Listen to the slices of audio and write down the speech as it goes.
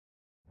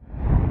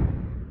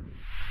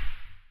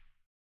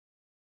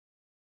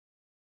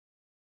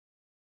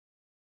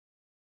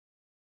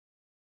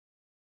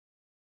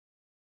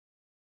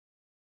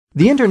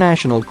The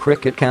International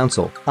Cricket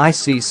Council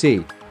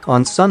 (ICC)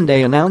 on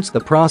Sunday announced the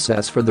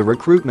process for the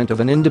recruitment of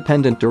an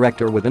independent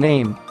director with an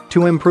aim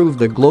to improve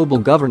the global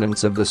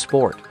governance of the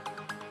sport.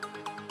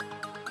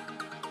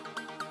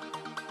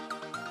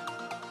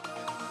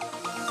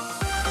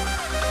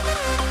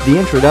 The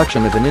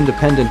introduction of an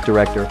independent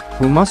director,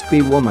 who must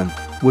be woman,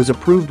 was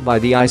approved by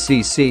the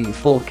ICC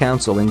Full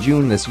Council in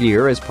June this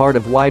year as part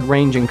of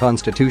wide-ranging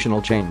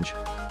constitutional change.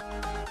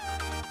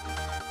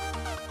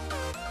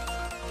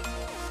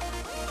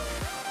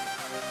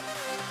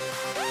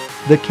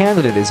 The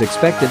candidate is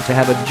expected to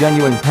have a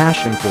genuine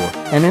passion for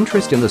and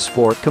interest in the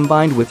sport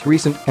combined with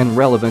recent and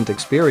relevant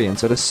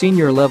experience at a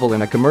senior level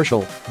in a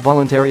commercial,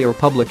 voluntary or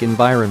public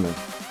environment.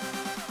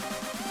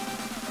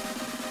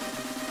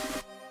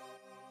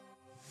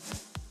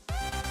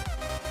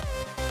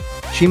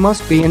 She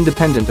must be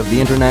independent of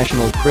the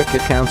International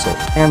Cricket Council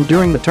and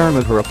during the term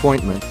of her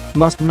appointment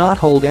must not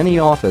hold any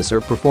office or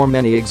perform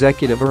any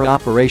executive or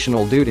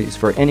operational duties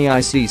for any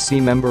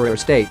ICC member or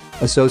state,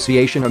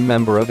 association or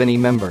member of any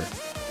member.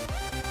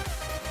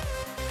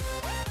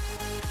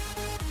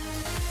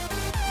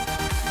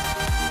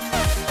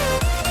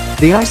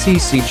 The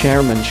ICC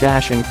chairman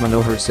Shashank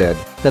Manohar said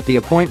that the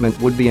appointment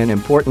would be an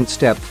important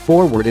step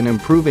forward in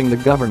improving the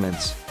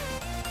governance.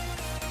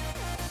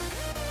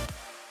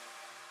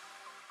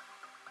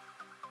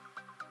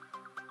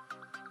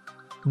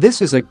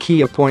 This is a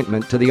key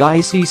appointment to the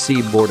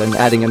ICC Board, and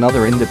adding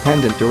another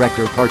independent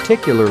director,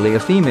 particularly a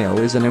female,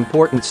 is an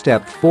important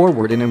step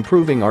forward in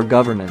improving our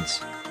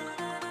governance.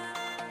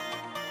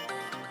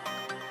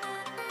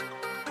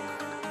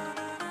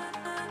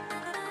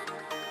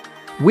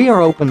 We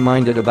are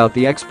open-minded about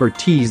the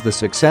expertise the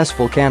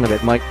successful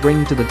candidate might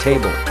bring to the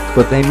table,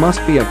 but they must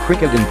be a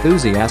cricket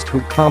enthusiast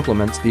who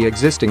complements the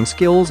existing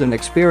skills and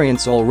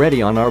experience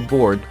already on our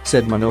board,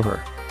 said Manohar.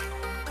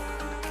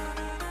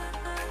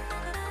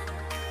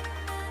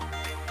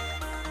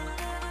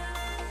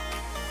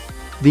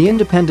 The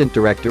independent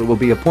director will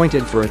be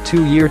appointed for a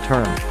 2-year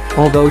term,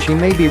 although she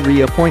may be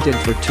reappointed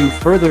for 2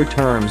 further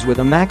terms with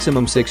a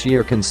maximum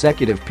 6-year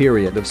consecutive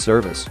period of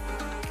service.